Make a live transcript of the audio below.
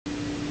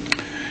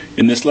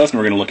In this lesson,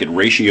 we're going to look at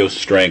ratio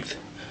strength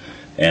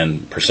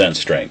and percent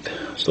strength.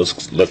 So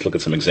let's look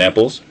at some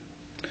examples.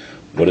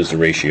 What is the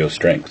ratio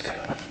strength?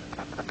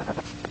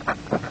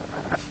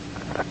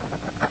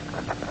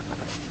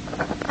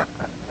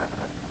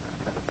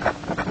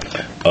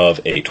 Of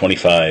a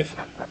 25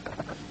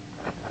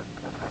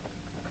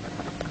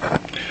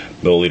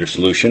 milliliter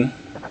solution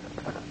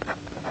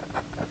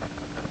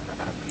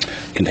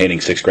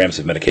containing 6 grams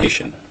of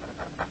medication.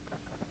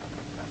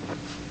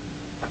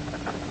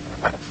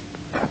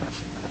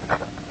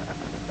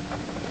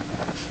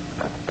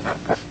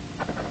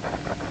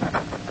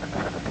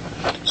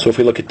 So if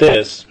we look at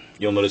this,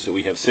 you'll notice that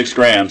we have 6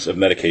 grams of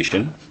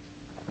medication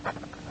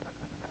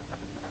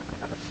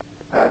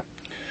out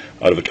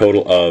of a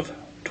total of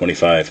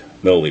 25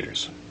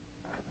 milliliters.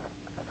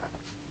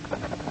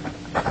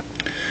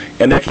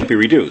 And that can be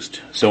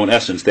reduced. So in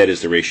essence, that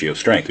is the ratio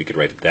strength. We could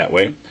write it that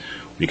way.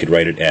 We could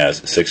write it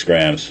as 6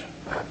 grams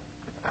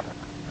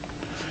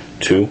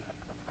to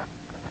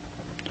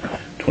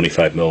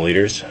 25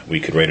 milliliters.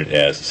 We could write it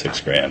as 6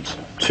 grams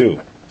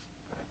to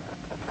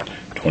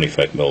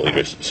 25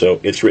 milliliters. So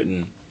it's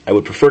written, I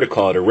would prefer to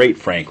call it a rate,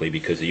 frankly,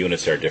 because the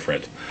units are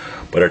different,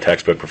 but our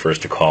textbook prefers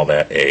to call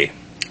that a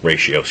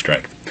ratio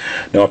strength.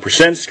 Now a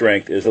percent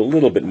strength is a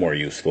little bit more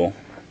useful.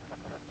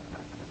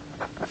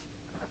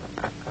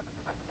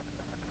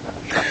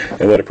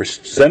 And what a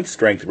percent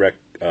strength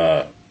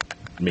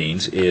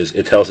means is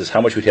it tells us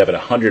how much we'd have in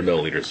 100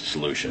 milliliters of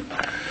solution.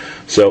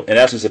 So in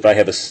essence, if I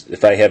have a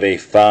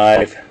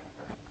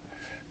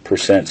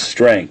 5%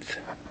 strength,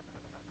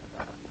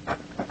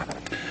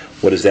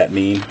 what does that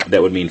mean?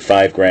 That would mean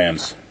 5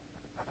 grams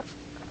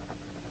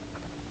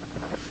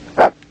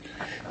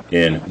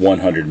in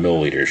 100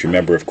 milliliters.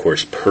 Remember, of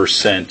course,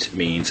 percent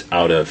means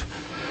out of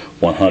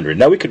 100.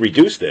 Now we could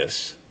reduce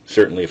this,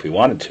 certainly if we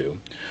wanted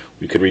to.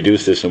 We could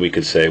reduce this and we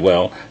could say,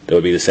 well, that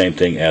would be the same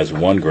thing as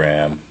 1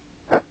 gram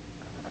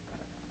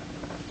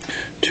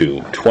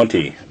to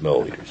 20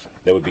 milliliters.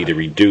 That would be the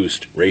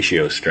reduced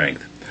ratio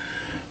strength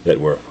that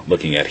we're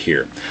looking at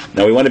here.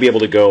 Now we want to be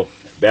able to go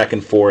back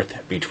and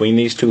forth between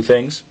these two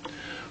things.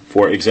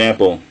 For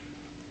example,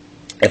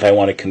 if I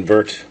want to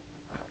convert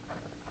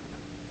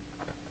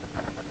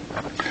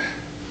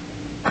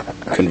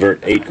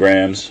 8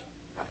 grams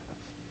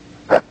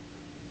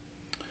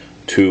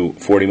to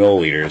 40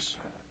 milliliters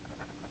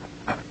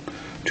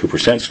to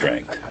percent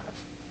strength,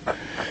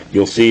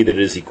 you'll see that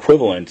it is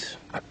equivalent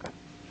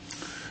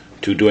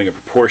to doing a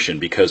proportion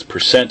because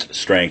percent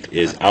strength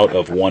is out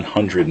of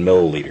 100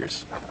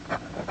 milliliters.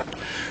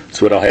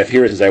 So what I'll have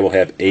here is I will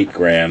have 8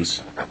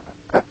 grams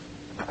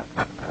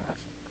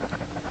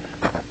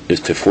is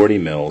to 40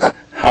 mils.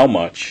 How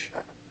much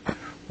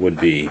would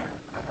be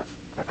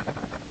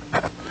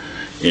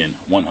in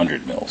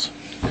 100 mils?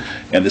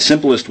 And the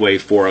simplest way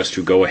for us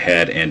to go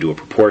ahead and do a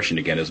proportion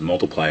again is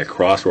multiply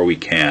across where we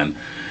can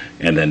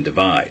and then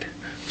divide.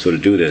 So to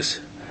do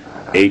this,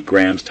 8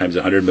 grams times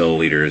 100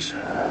 milliliters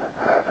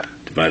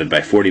divided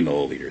by 40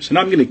 milliliters. And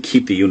I'm going to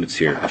keep the units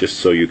here just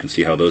so you can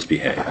see how those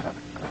behave.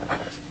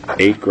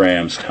 8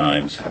 grams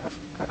times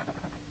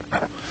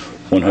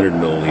 100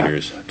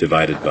 milliliters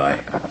divided by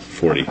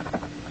 40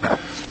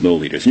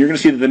 milliliters. And you're going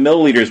to see that the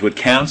milliliters would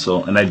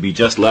cancel and I'd be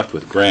just left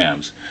with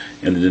grams.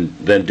 And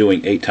then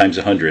doing 8 times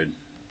 100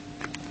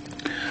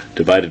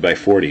 divided by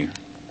 40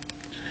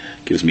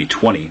 gives me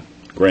 20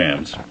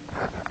 grams.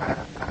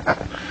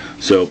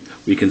 So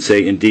we can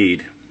say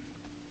indeed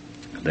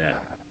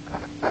that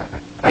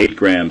 8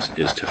 grams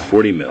is to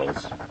 40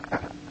 mils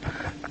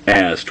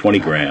as 20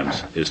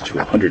 grams is to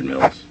 100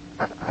 mils.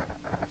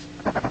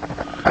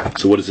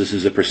 So what is this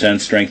as a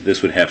percent strength?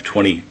 This would have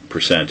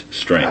 20%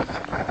 strength.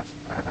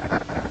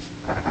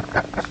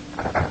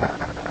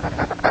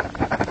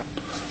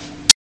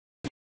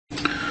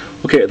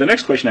 Okay, the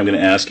next question I'm going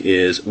to ask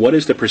is, what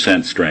is the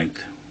percent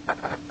strength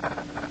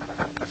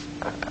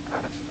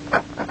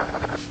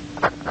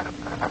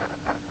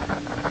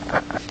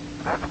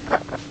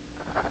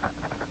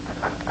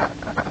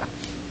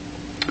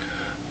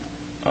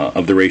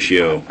of the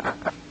ratio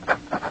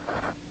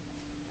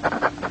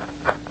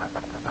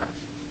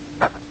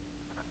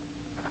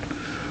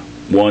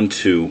 1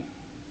 to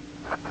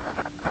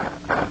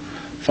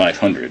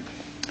 500.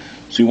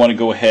 So you want to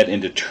go ahead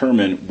and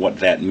determine what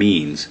that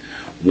means.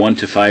 1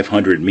 to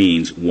 500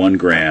 means 1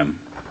 gram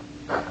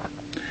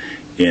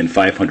in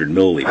 500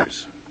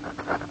 milliliters.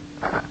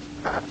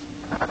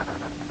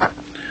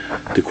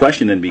 The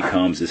question then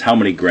becomes is how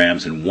many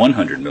grams in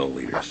 100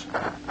 milliliters?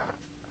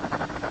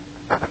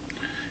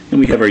 And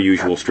we have our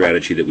usual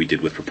strategy that we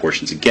did with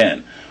proportions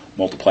again.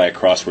 Multiply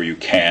across where you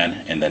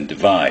can and then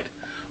divide.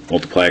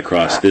 Multiply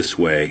across this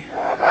way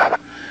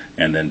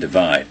and then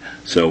divide.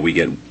 So we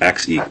get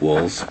x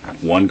equals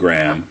 1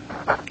 gram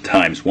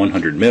times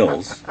 100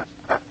 mils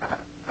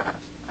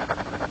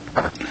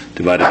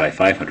divided by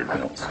 500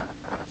 mils.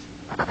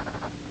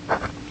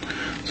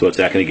 So what's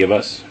that going to give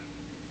us?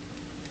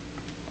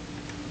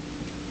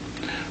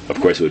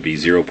 Of course it would be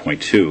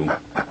 0.2.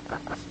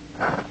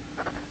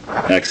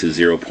 X is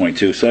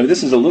 0.2. So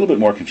this is a little bit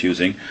more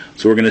confusing.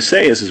 So what we're going to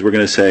say is we're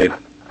going to say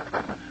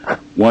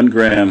 1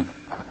 gram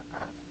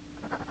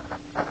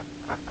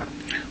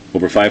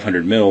over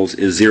 500 mils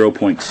is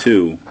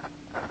 0.2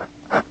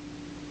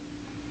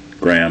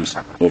 grams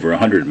over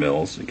 100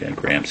 mils, again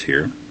grams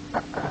here.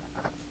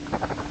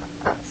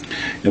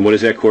 And what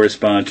does that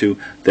correspond to?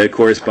 That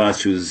corresponds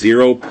to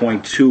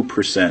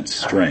 0.2%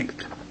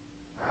 strength.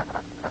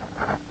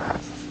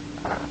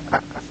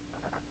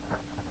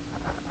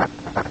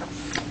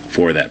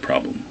 For that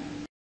problem.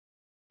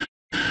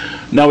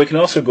 Now we can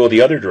also go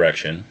the other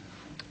direction.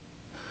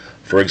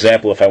 For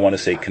example, if I want to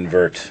say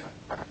convert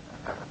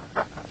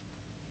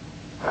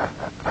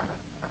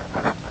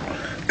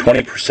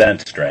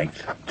 20%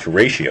 strength to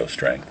ratio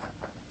strength,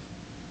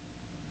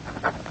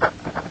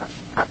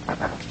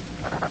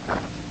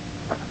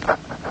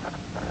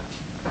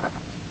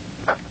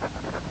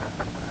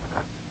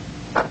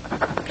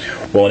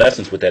 well, in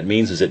essence, what that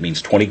means is it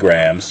means 20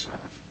 grams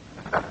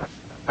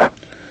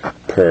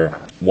per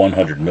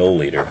 100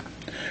 milliliter.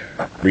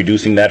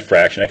 Reducing that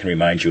fraction, I can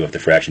remind you of the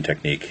fraction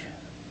technique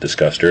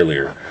discussed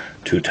earlier.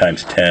 2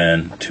 times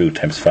 10, 2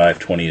 times 5,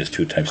 20 is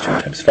 2 times 2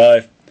 times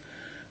 5.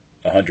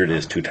 100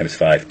 is 2 times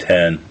 5,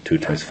 10, 2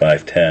 times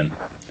 5, 10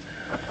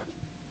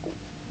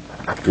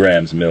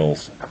 grams,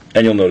 mils.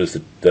 And you'll notice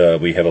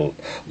that we have a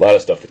lot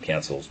of stuff that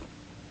cancels.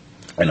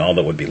 And all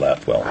that would be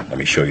left, well, let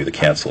me show you the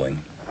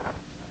canceling.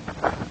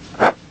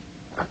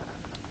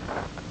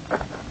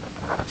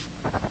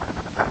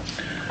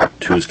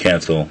 Twos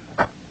cancel,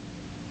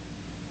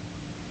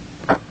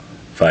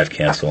 5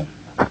 cancel,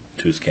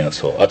 2's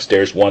cancel.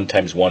 Upstairs, 1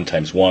 times 1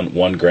 times 1,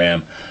 1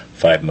 gram,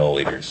 5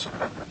 milliliters.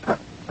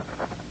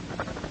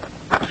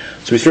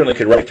 So we certainly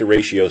could write the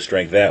ratio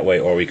strength that way,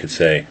 or we could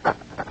say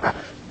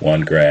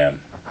 1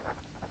 gram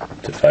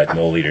to 5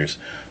 milliliters,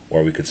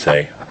 or we could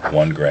say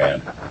 1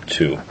 gram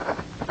to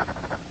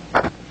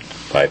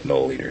 5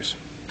 milliliters.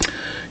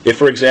 If,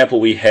 for example,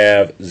 we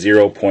have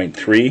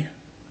 0.3,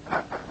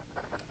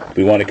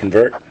 we want to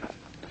convert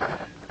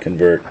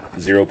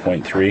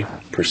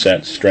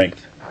 0.3%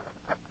 strength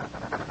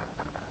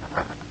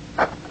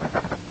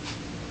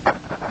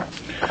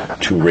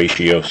to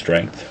ratio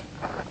strength.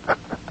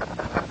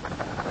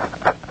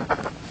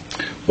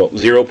 Well,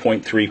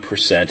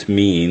 0.3%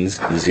 means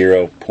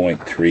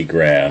 0.3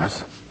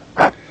 grams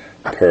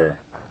per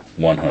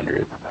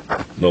 100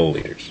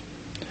 milliliters.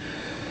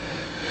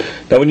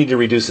 Now we need to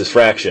reduce this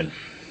fraction,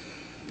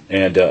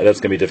 and that's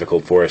going to be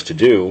difficult for us to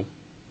do.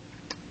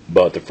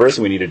 But the first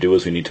thing we need to do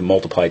is we need to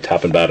multiply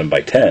top and bottom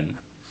by 10.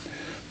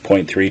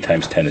 0.3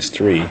 times 10 is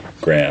 3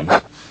 grams.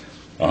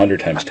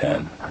 100 times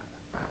 10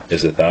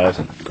 is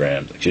 1,000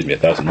 grams,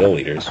 1,000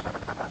 milliliters.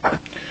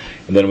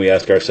 And then we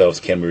ask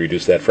ourselves, can we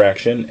reduce that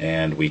fraction?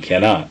 And we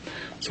cannot.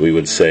 So we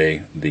would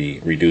say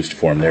the reduced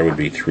form there would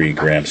be 3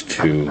 grams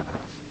to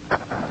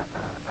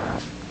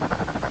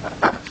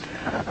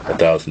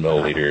 1,000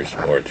 milliliters,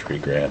 or 3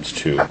 grams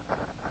to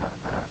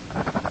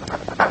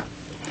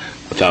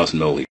 1,000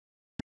 milliliters.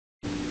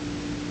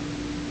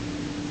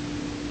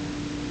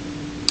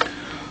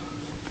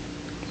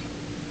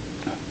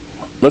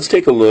 Let's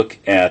take a look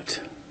at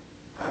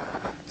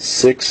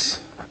 6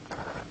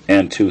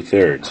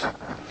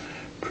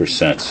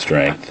 2/3%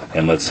 strength,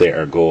 and let's say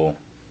our goal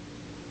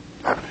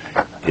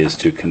is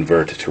to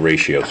convert to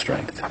ratio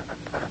strength.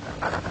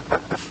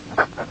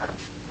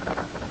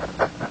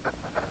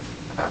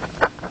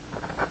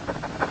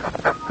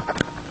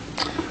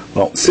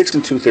 Well, 6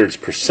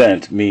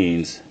 2/3%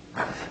 means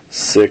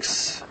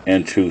 6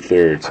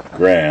 2/3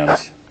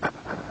 grams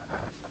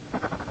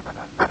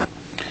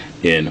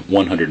in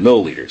 100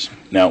 milliliters.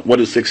 Now,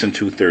 what is 6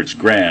 2/3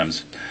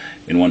 grams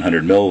in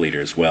 100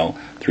 milliliters? Well,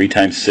 3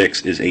 times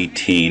 6 is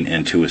 18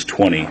 and 2 is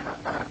 20.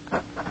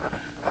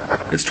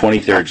 It's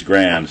 20/3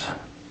 grams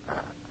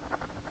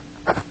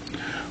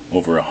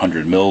over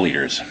 100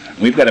 milliliters.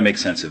 We've got to make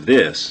sense of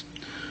this.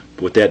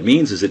 But what that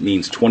means is it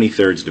means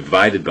 20/3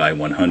 divided by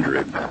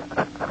 100.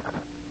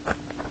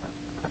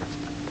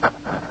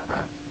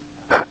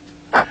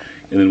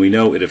 And then we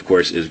know it, of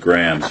course, is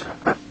grams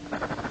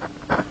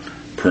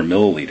per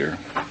milliliter,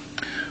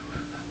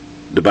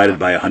 divided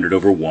by 100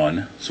 over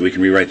 1, so we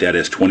can rewrite that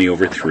as 20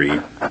 over 3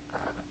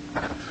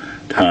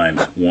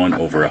 times 1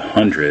 over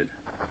 100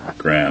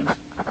 grams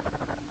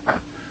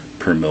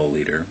per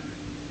milliliter.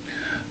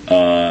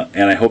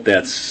 And I hope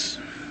that's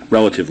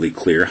relatively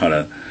clear how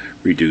to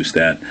reduce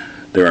that.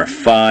 There are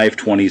 5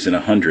 20s in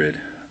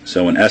 100,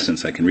 so in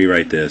essence I can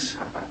rewrite this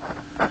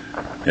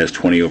as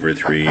 20 over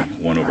 3,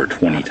 1 over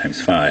 20 times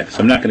 5. So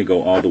I'm not going to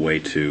go all the way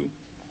to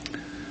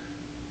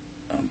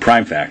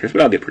prime factors,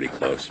 but I'll get pretty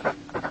close.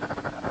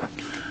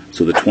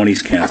 So the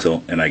 20s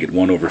cancel, and I get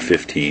 1 over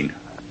 15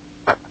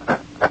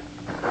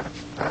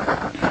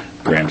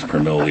 grams per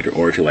milliliter,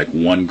 or if you like,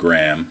 1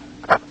 gram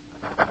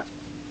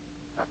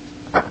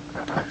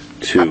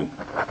to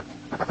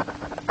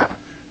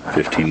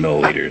 15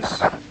 milliliters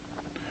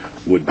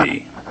would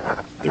be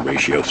the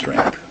ratio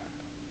strength.